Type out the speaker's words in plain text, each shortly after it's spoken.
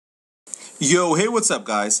Yo, hey, what's up,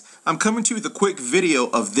 guys? I'm coming to you with a quick video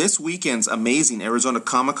of this weekend's amazing Arizona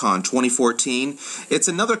Comic-Con 2014. It's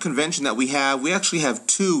another convention that we have. We actually have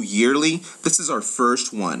two yearly. This is our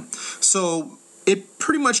first one. So it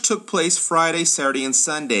pretty much took place Friday, Saturday, and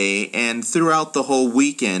Sunday, and throughout the whole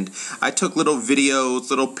weekend, I took little videos,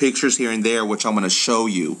 little pictures here and there, which I'm going to show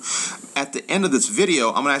you. At the end of this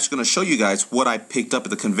video, I'm actually going to show you guys what I picked up at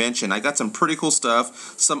the convention. I got some pretty cool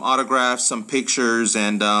stuff, some autographs, some pictures,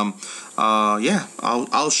 and yeah,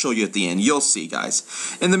 I'll show you at the end. You'll see,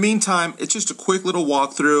 guys. In the meantime, it's just a quick little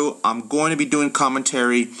walkthrough. I'm going to be doing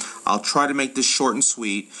commentary. I'll try to make this short and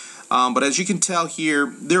sweet. But as you can tell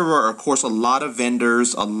here, there are, of course, a lot of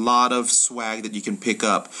vendors, a lot of swag that you can pick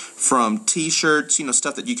up, from t-shirts,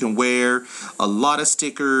 stuff that you can wear, a lot of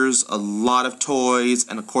stickers, a lot of toys,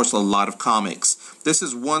 and, of course, a lot of comics. This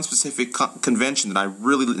is one specific convention that I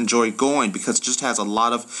really enjoy going because it just has a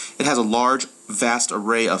large, vast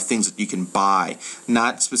array of things that you can buy,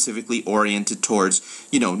 not specifically oriented towards,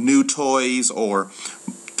 new toys or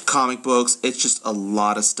comic books. It's just a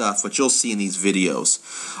lot of stuff, which you'll see in these videos.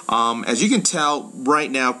 As you can tell,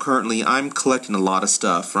 right now, currently, I'm collecting a lot of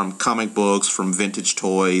stuff, from comic books, from vintage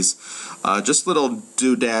toys, just little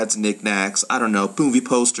doodads, knickknacks, I don't know, movie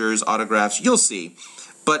posters, autographs, you'll see.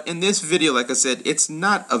 But in this video, like I said, it's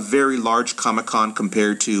not a very large Comic-Con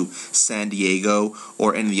compared to San Diego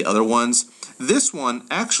or any of the other ones. This one,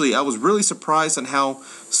 actually, I was really surprised on how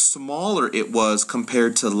smaller it was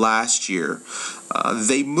compared to last year.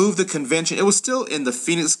 They moved the convention. It was still in the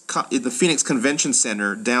Phoenix Convention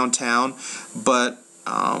Center downtown, but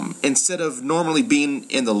instead of normally being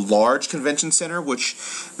in the large convention center, which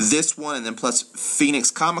this one and then plus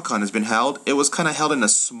Phoenix Comic-Con has been held, it was kind of held in a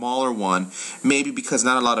smaller one, maybe because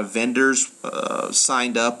not a lot of vendors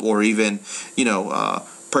signed up or even,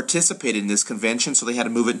 participated in this convention, so they had to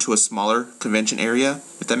move it to a smaller convention area,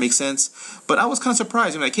 if that makes sense. But I was kind of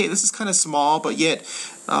surprised. I'm like, hey, this is kind of small, but yet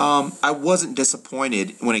I wasn't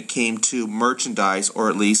disappointed when it came to merchandise, or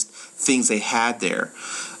at least things they had there.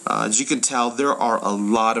 As you can tell, there are a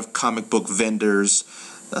lot of comic book vendors.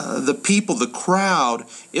 The people, the crowd,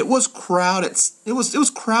 it was crowded. It was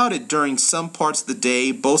crowded during some parts of the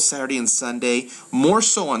day, both Saturday and Sunday. More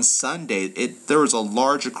so on Sunday, there was a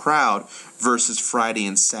larger crowd versus Friday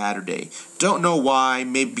and Saturday. Don't know why,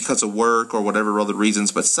 maybe because of work or whatever other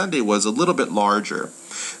reasons, but Sunday was a little bit larger.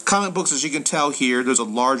 Comic books, as you can tell here, there's a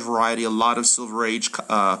large variety, a lot of Silver Age,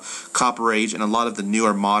 Copper Age, and a lot of the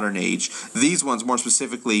newer Modern Age. These ones, more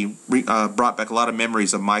specifically, brought back a lot of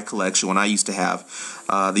memories of my collection when I used to have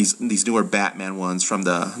these newer Batman ones from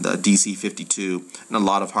the DC 52, and a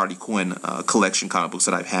lot of Harley Quinn collection comic books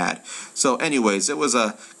that I've had. So anyways, it was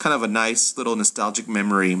a kind of a nice little nostalgic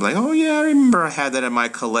memory. Like, oh yeah, I remember I had that in my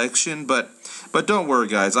collection, but don't worry,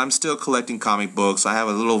 guys. I'm still collecting comic books. I have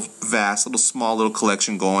a little small little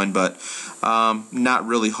collection going, but not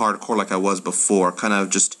really hardcore like I was before. Kind of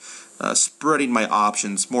just spreading my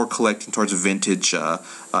options, more collecting towards vintage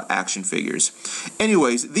action figures.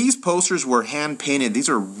 Anyways, these posters were hand-painted. These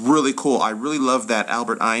are really cool. I really love that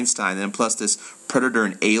Albert Einstein, and plus this Predator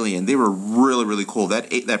and Alien. They were really, really cool. That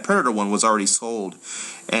Predator one was already sold.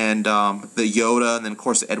 And the Yoda, and then, of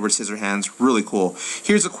course, the Edward Scissorhands, really cool.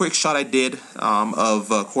 Here's a quick shot I did of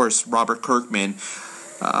course, Robert Kirkman.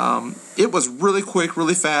 It was really quick,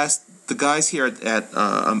 really fast. The guys here at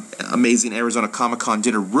Amazing Arizona Comic-Con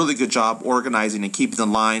did a really good job organizing and keeping the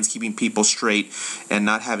lines, keeping people straight, and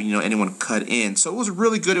not having anyone cut in. So it was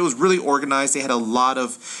really good. It was really organized. They had a lot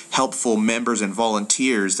of helpful members and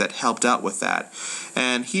volunteers that helped out with that.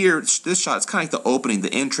 And here, this shot is kind of like the opening,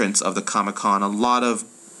 the entrance of the Comic-Con. A lot of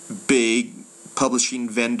big publishing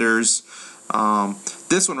vendors.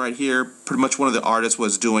 This one right here, pretty much one of the artists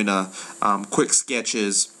was doing quick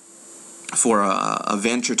sketches for a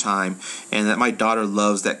Adventure Time, and that my daughter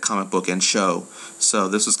loves that comic book and show. So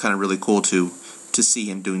this was kind of really cool to see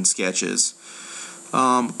him doing sketches.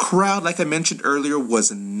 Crowd, like I mentioned earlier,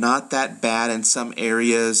 was not that bad in some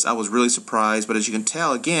areas. I was really surprised, but as you can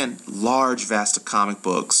tell, again, large, vast comic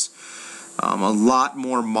books. A lot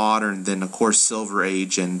more modern than, of course, Silver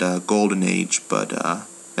Age and Golden Age, but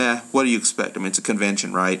what do you expect? I mean, it's a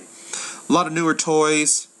convention, right? A lot of newer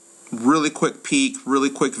toys. Really quick peek, really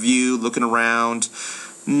quick view, looking around.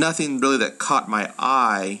 Nothing really that caught my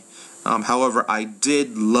eye. However, I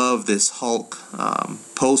did love this Hulk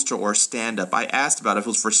poster or stand-up. I asked about if it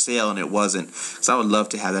was for sale, and it wasn't, so I would love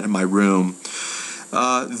to have that in my room.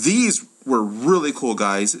 These were really cool,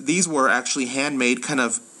 guys. These were actually handmade kind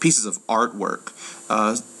of pieces of artwork.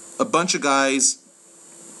 A bunch of guys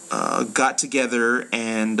got together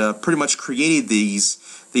and pretty much created these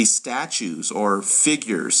statues or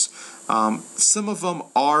figures Some of them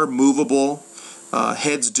are movable.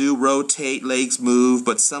 Heads do rotate, legs move,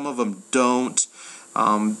 but some of them don't.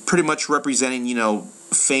 Pretty much representing, you know,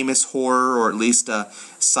 famous horror or at least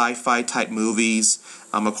sci-fi type movies.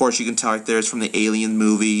 Of course, you can tell right there it's from the Alien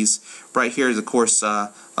movies. Right here is, of course,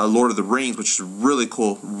 Lord of the Rings, which is really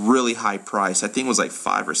cool, really high price. I think it was like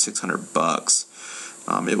 $500 or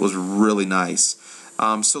 $600. It was really nice.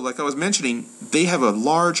 So like I was mentioning, they have a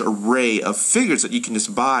large array of figures that you can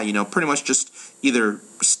just buy, you know, pretty much just either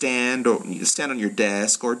stand on your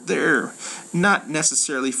desk, or they're not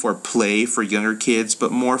necessarily for play for younger kids,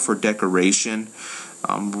 but more for decoration.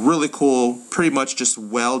 Really cool, pretty much just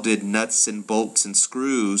welded nuts and bolts and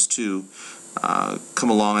screws to come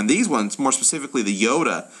along. And these ones, more specifically the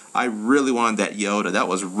Yoda, I really wanted that Yoda. That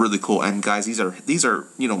was really cool. And guys, these are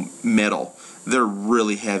you know, metal. They're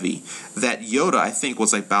really heavy. That Yoda, I think,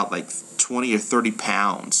 was about like 20 or 30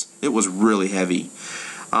 pounds. It was really heavy.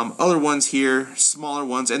 Other ones here, smaller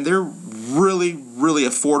ones, and they're really, really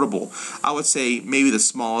affordable. I would say maybe the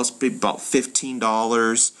smallest, about $15,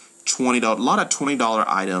 $20, a lot of $20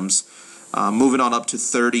 items, moving on up to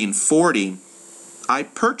 $30 and $40. I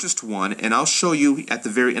purchased one, and I'll show you at the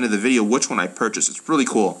very end of the video which one I purchased. It's really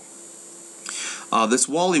cool. This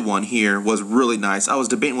Wally one here was really nice. I was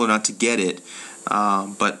debating whether or not to get it,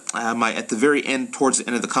 but at the very end, towards the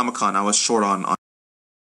end of the Comic-Con, I was short on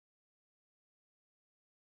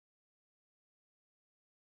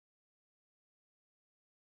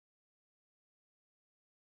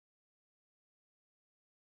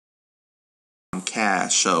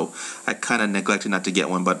cash, so I kind of neglected not to get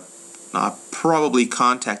one, but I'll probably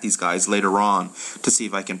contact these guys later on to see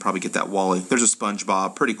if I can probably get that Wally. There's a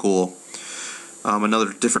SpongeBob, pretty cool.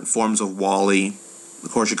 Another different forms of Wally.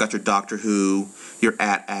 Of course, you got your Doctor Who, your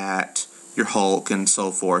At, your Hulk, and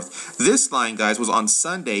so forth. This line, guys, was on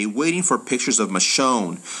Sunday waiting for pictures of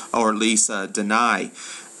Michonne, or at least Denai.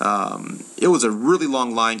 It was a really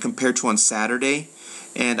long line compared to on Saturday.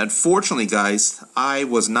 And unfortunately, guys, I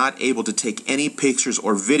was not able to take any pictures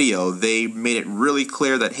or video. They made it really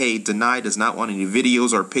clear that, hey, Denai does not want any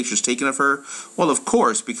videos or pictures taken of her. Well, of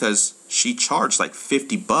course, because she charged like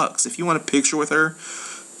 $50. If you want a picture with her,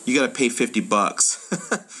 you got to pay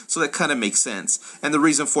 $50. So that kind of makes sense. And the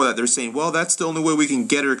reason for that, they're saying, well, that's the only way we can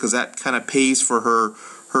get her, because that kind of pays for her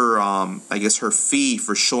I guess her fee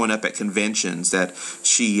for showing up at conventions, that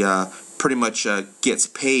she pretty much gets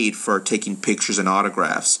paid for taking pictures and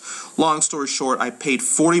autographs. Long story short, I paid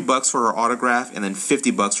 $40 for her autograph and then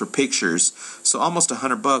 $50 for pictures, so almost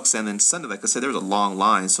 $100. And then Sunday, like I said, there was a long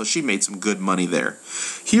line, so she made some good money there.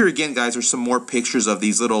 Here again, guys, are some more pictures of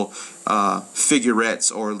these little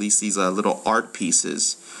figurettes, or at least these little art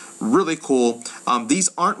pieces. Really cool. These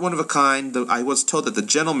aren't one of a kind. I was told that the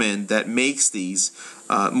gentleman that makes these,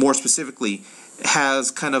 more specifically, has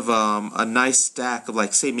kind of a nice stack of,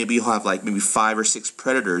 like, say maybe you'll have like maybe 5 or 6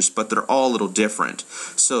 Predators, but they're all a little different.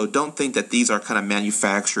 So don't think that these are kind of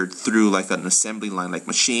manufactured through like an assembly line like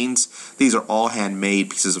machines. These are all handmade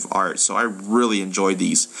pieces of art. So I really enjoyed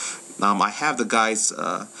these. I have the guy's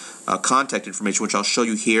contact information, which I'll show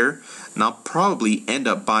you here, and I'll probably end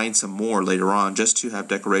up buying some more later on just to have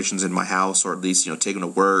decorations in my house, or at least, you know, take them to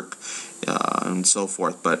work and so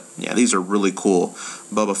forth. But yeah, these are really cool.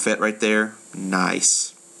 Boba Fett right there,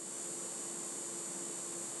 nice.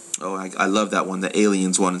 Oh, I love that one, the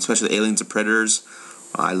Aliens one, especially the Aliens and Predators.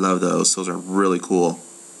 I love those. Those are really cool.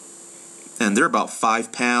 And they're about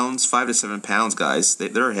 5 pounds, 5 to 7 pounds, guys.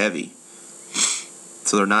 They're heavy.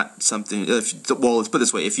 So they're not something, well, let's put it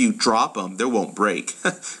this way, if you drop them, they won't break,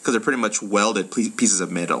 because they're pretty much welded pieces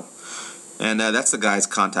of metal. And that's the guy's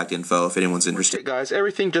contact info if anyone's interested. Okay, guys,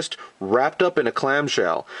 everything just wrapped up in a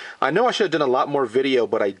clamshell. I know I should have done a lot more video,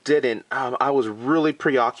 but I didn't. I was really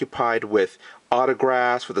preoccupied with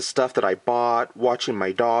autographs, with the stuff that I bought, watching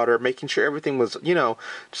my daughter, making sure everything was, you know,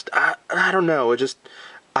 just, I don't know,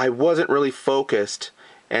 I wasn't really focused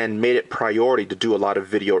and made it priority to do a lot of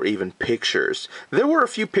video or even pictures. There were a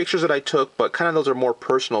few pictures that I took, but kind of those are more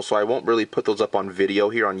personal, so I won't really put those up on video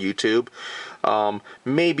here on YouTube.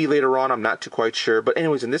 Maybe later on, I'm not too quite sure. But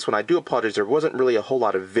anyways, in this one, I do apologize. There wasn't really a whole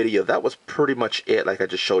lot of video. That was pretty much it, like I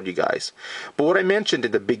just showed you guys. But what I mentioned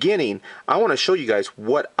in the beginning, I want to show you guys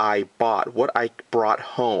what I bought, what I brought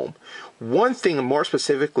home. One thing more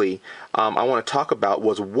specifically I want to talk about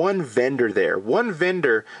was one vendor there. One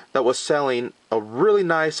vendor that was selling a really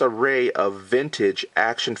nice array of vintage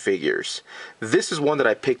action figures. This is one that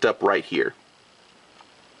I picked up right here.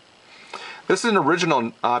 This is an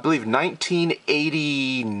original, I believe,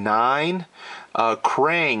 1989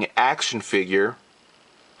 Krang action figure.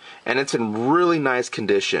 And it's in really nice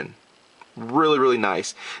condition. Really, really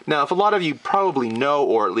nice. Now, if a lot of you probably know,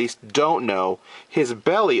 or at least don't know, his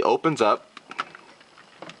belly opens up.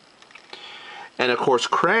 And of course,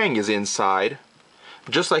 Krang is inside.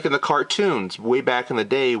 Just like in the cartoons, way back in the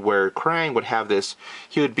day, where Krang would have this,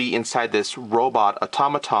 he would be inside this robot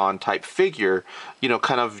automaton type figure, you know,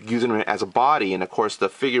 kind of using him as a body. And of course, the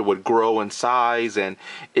figure would grow in size, and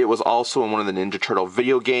it was also in one of the Ninja Turtle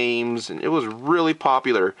video games, and it was really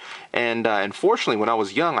popular. And unfortunately, when I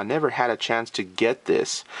was young, I never had a chance to get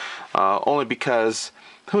this, only because,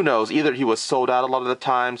 who knows, either he was sold out a lot of the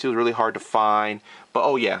times, he was really hard to find. But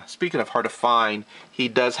oh yeah, speaking of hard to find, he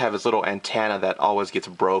does have his little antenna that always gets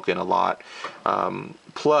broken a lot.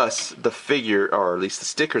 Plus, the figure, or at least the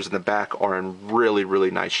stickers in the back, are in really, really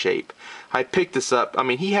nice shape. I picked this up. I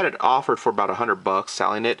mean, he had it offered for about $100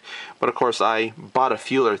 selling it. But of course, I bought a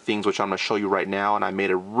few other things, which I'm going to show you right now, and I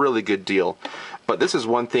made a really good deal. But this is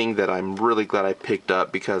one thing that I'm really glad I picked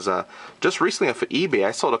up, because just recently off of eBay,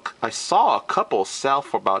 I saw a couple sell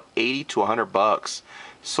for about $80 to $100.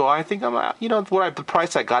 So I think I'm, you know, the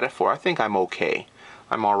price I got it for, I think I'm okay.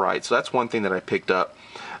 I'm all right. So that's one thing that I picked up.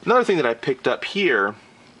 Another thing that I picked up here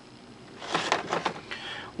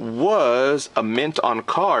was a mint on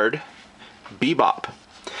card Bebop.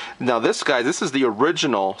 Now this guy, this is the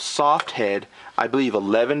original soft head, I believe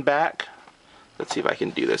 11 back. Let's see if I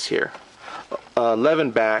can do this here.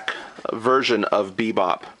 11 back version of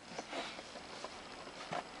Bebop.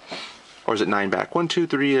 Or is it 9 back? 1, 2,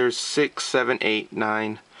 3, there's 6, 7, 8,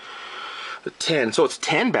 9, 10. So it's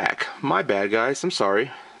 10 back. My bad, guys. I'm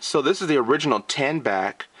sorry. So this is the original 10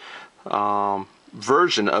 back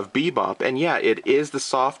version of Bebop. And yeah, it is the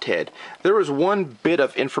soft head. There was one bit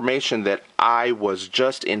of information that I was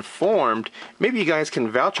just informed. Maybe you guys can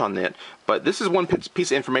vouch on that. But this is one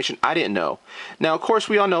piece of information I didn't know. Now, of course,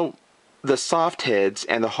 we all know the soft heads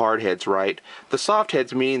and the hard heads, right? The soft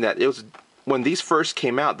heads meaning that it was, when these first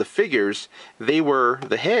came out, the figures, they were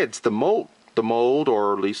the heads, the mold,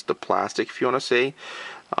 or at least the plastic, if you want to say,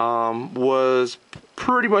 was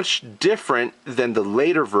pretty much different than the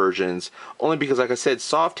later versions. Only because, like I said,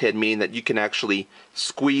 soft head meaning that you can actually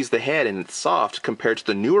squeeze the head and it's soft, compared to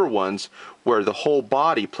the newer ones where the whole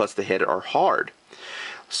body plus the head are hard.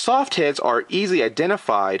 Soft heads are easily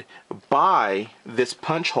identified by this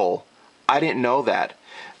punch hole. I didn't know that.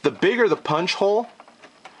 The bigger the punch hole,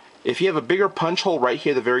 if you have a bigger punch hole right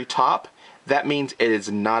here at the very top, that means it is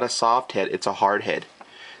not a soft head, it's a hard head.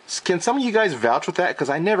 Can some of you guys vouch with that? Because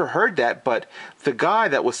I never heard that, but the guy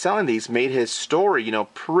that was selling these made his story, you know,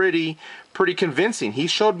 pretty convincing. He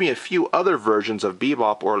showed me a few other versions of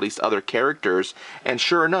Bebop, or at least other characters, and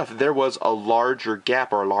sure enough, there was a larger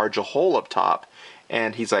gap or a larger hole up top.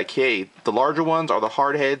 And he's like, hey, the larger ones are the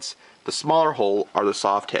hard heads, the smaller hole are the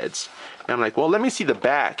soft heads. And I'm like, well, let me see the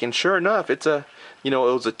back. And sure enough, it's a, you know,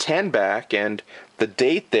 it was a 10 back, and the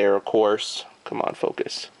date there, of course, come on,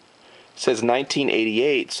 focus, says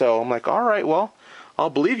 1988. So I'm like, all right, well,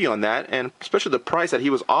 I'll believe you on that. And especially the price that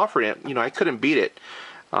he was offering it, you know, I couldn't beat it.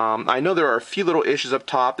 I know there are a few little issues up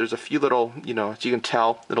top. There's a few little, you know, as you can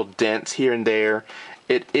tell, little dents here and there.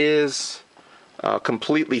 It is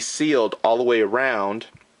completely sealed all the way around.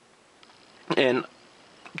 And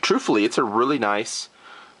truthfully, it's a really nice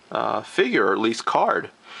figure, or at least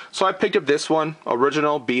card. So I picked up this one,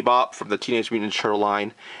 original Bebop from the Teenage Mutant Ninja Turtle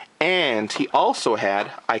line. And he also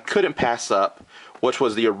had, I couldn't pass up, which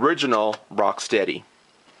was the original Rocksteady.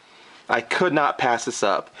 I could not pass this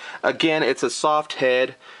up. Again, it's a soft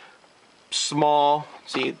head, small,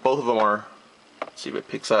 see, both of them are, let's see if it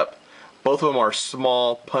picks up. Both of them are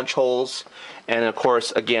small punch holes. And of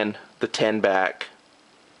course, again, the 10 back.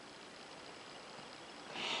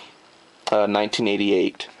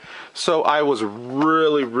 1988. So I was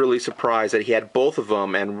really surprised that he had both of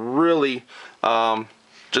them, and really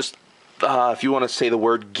just if you want to say the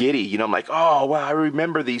word giddy, you know, I'm like, oh wow, I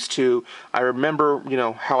remember these two. I remember, you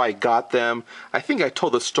know, how I got them. I think I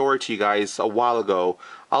told the story to you guys a while ago.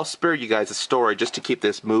 I'll spare you guys a story just to keep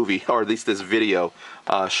this movie, or at least this video,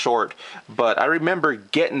 short. But I remember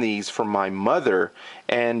getting these from my mother,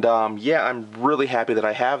 and yeah, I'm really happy that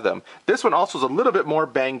I have them. This one also is a little bit more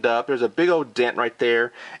banged up. There's a big old dent right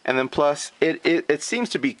there, and then plus, it seems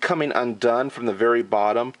to be coming undone from the very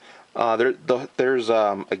bottom. There's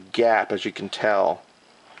a gap, as you can tell.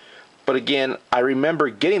 But again, I remember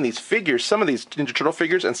getting these figures, some of these Ninja Turtle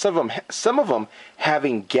figures, and some of them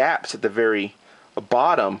having gaps at the very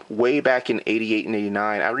bottom way back in 88 and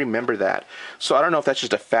 89. I remember that. So I don't know if that's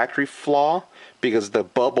just a factory flaw, because the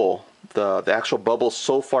bubble, the actual bubble is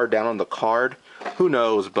so far down on the card. Who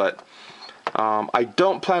knows? But I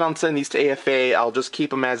don't plan on sending these to AFA. I'll just keep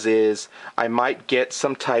them as is. I might get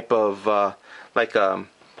some type of like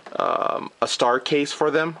a star case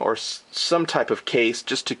for them, or some type of case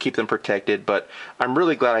just to keep them protected. But I'm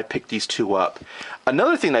really glad I picked these two up.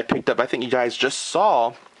 Another thing I picked up, I think you guys just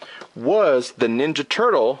saw, was the Ninja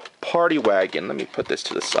Turtle Party Wagon. Let me put this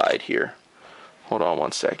to the side here. Hold on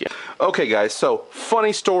one second. Okay guys, so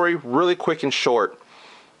funny story, really quick and short.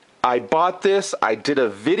 I bought this, I did a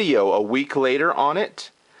video a week later on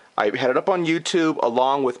it. I had it up on YouTube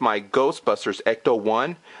along with my Ghostbusters Ecto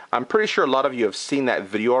 1. I'm pretty sure a lot of you have seen that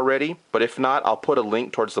video already, but if not, I'll put a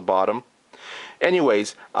link towards the bottom.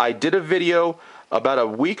 Anyways, I did a video. About a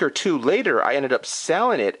week or two later, I ended up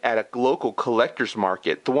selling it at a local collector's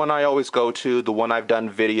market. The one I always go to, the one I've done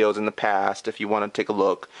videos in the past. If you want to take a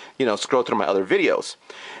look, you know, scroll through my other videos.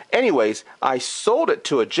 Anyways, I sold it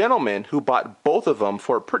to a gentleman who bought both of them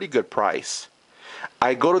for a pretty good price.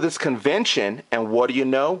 I go to this convention, and what do you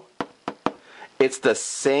know? It's the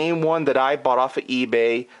same one that I bought off of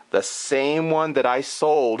eBay, the same one that I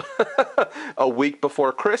sold a week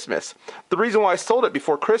before Christmas. The reason why I sold it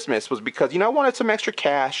before Christmas was because, you know, I wanted some extra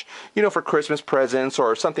cash, you know, for Christmas presents,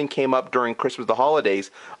 or something came up during Christmas, the holidays.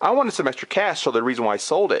 I wanted some extra cash, so the reason why I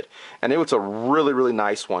sold it. And it was a really, really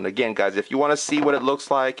nice one. Again, guys, if you want to see what it looks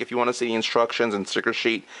like, if you want to see the instructions and sticker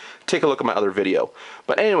sheet, take a look at my other video.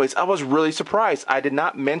 But anyways, I was really surprised. I did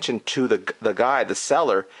not mention to the guy, the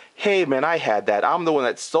seller, hey man, I had that. I'm the one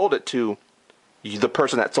that sold it to the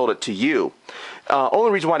person that sold it to you.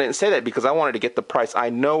 Only reason why I didn't say that because I wanted to get the price. I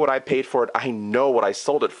know what I paid for it. I know what I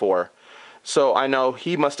sold it for. So I know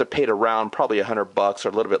he must have paid around probably $100 or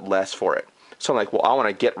a little bit less for it. So I'm like, well, I want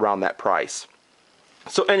to get around that price.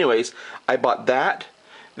 So anyways, I bought that,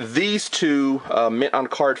 these two mint on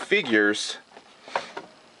card figures,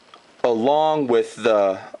 along with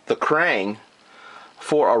the Krang,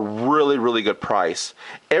 for a really, really good price.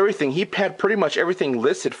 Everything, he had pretty much everything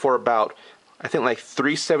listed for about, I think like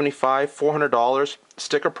 $375, $400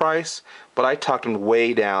 sticker price, but I talked him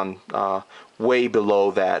way down, way below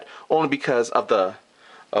that, only because of the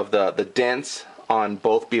dents on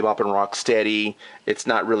both Bebop and Rocksteady. It's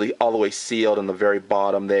not really all the way sealed in the very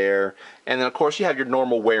bottom there. And then of course you have your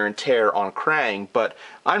normal wear and tear on Krang, but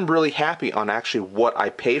I'm really happy on actually what I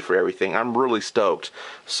paid for everything. I'm really stoked.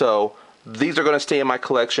 So these are going to stay in my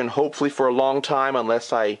collection hopefully for a long time,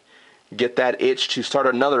 unless I get that itch to start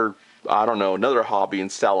another, I don't know, another hobby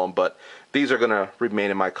and sell them. But these are going to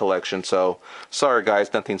remain in my collection. So sorry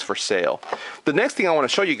guys, nothing's for sale. The next thing I want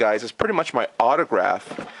to show you guys is pretty much my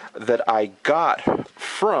autograph that I got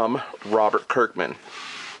from Robert Kirkman.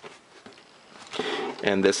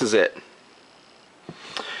 And this is it.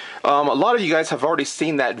 A lot of you guys have already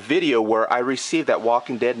seen that video where I received that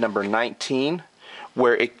Walking Dead number 19,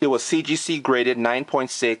 where it was CGC graded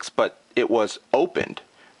 9.6, but it was opened.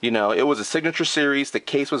 You know, it was a signature series, the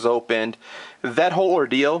case was opened. That whole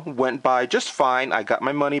ordeal went by just fine. I got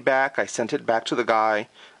my money back, I sent it back to the guy.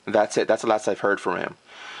 That's it, that's the last I've heard from him.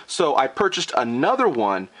 So I purchased another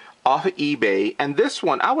one off of eBay, and this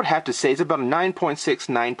one I would have to say is about a 9.6,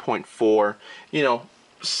 9.4. You know,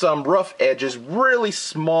 some rough edges, really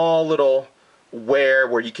small little wear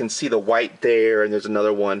where you can see the white there, and there's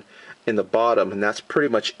another one in the bottom, and that's pretty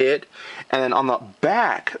much it. And then on the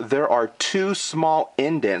back there are two small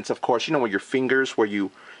indents. Of course, you know, where your fingers, where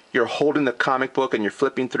you're holding the comic book and you're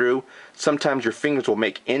flipping through, sometimes your fingers will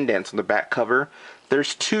make indents on the back cover.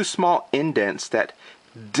 There's two small indents that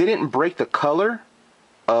didn't break the color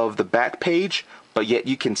of the back page, but yet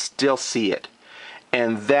you can still see it.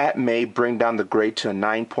 And that may bring down the grade to a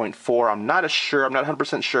 9.4. I'm not sure, I'm not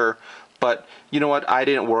 100% sure, but you know what, I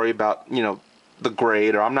didn't worry about, you know, the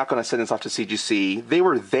grade, or I'm not going to send this off to CGC. They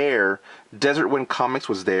were there, Desert Wind Comics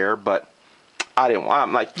was there, but I didn't want,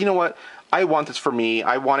 I'm like, you know what, I want this for me,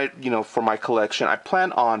 I want it, you know, for my collection. I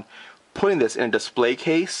plan on putting this in a display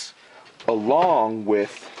case along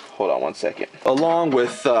with, hold on one second, along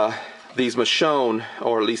with these Michonne,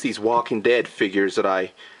 or at least these Walking Dead figures that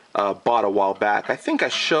I bought a while back. I think I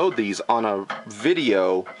showed these on a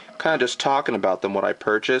video, kind of just talking about them, what I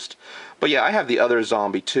purchased. But yeah, I have the other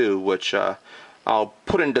zombie too, which I'll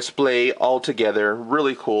put in display all together.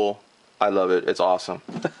 Really cool. I love it. It's awesome.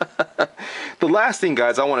 The last thing,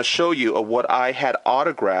 guys, I want to show you of what I had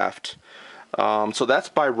autographed. So that's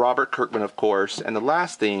by Robert Kirkman, of course. And the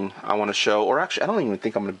last thing I want to show, or actually I don't even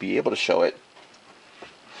think I'm going to be able to show it.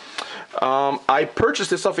 I purchased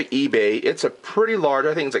this off of eBay. It's a pretty large,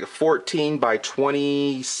 I think it's like a 14 by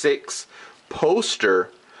 26 poster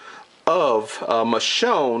of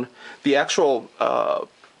Michonne, the actual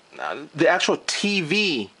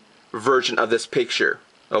TV version of this picture.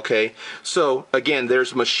 Okay, so again,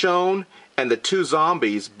 there's Michonne and the two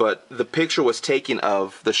zombies, but the picture was taken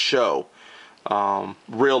of the show.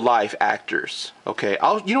 real life actors. Okay,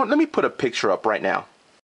 let me put a picture up right now.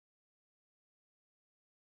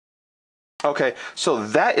 Okay, so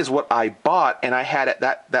that is what I bought, and I had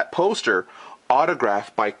that poster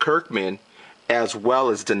autographed by Kirkman, as well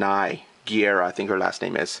as Denai Guerra, I think her last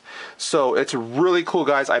name is. So it's really cool,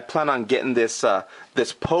 guys. I plan on getting this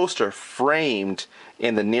poster framed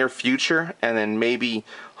in the near future, and then maybe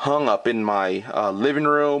hung up in my living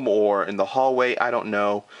room or in the hallway. I don't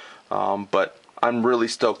know, but I'm really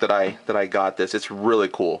stoked that I got this. It's really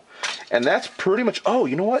cool. And that's pretty much, oh,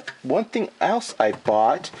 you know what? One thing else I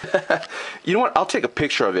bought, you know what? I'll take a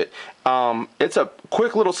picture of it. It's a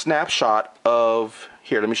quick little snapshot of,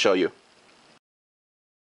 here, let me show you.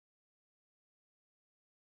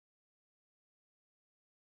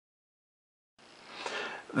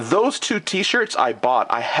 Those two t-shirts I bought.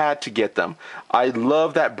 I had to get them. I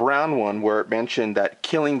love that brown one where it mentioned that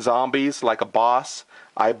killing zombies like a boss.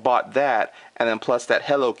 I bought that, and then plus that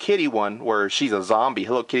Hello Kitty one where she's a zombie.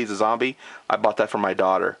 Hello Kitty's a zombie. I bought that for my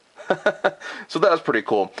daughter. So that was pretty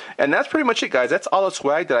cool. And that's pretty much it, guys. That's all the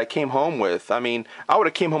swag that I came home with. I mean, I would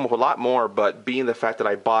have came home with a lot more, but being the fact that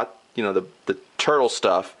I bought, the turtle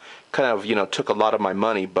stuff kind of, took a lot of my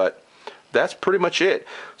money, but that's pretty much it.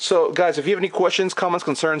 So, guys, if you have any questions, comments,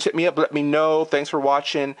 concerns, hit me up. Let me know. Thanks for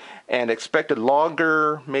watching, and expect a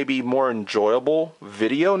longer, maybe more enjoyable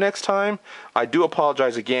video next time. I do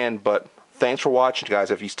apologize again, but thanks for watching, guys,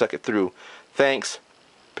 if you stuck it through. Thanks.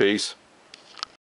 Peace.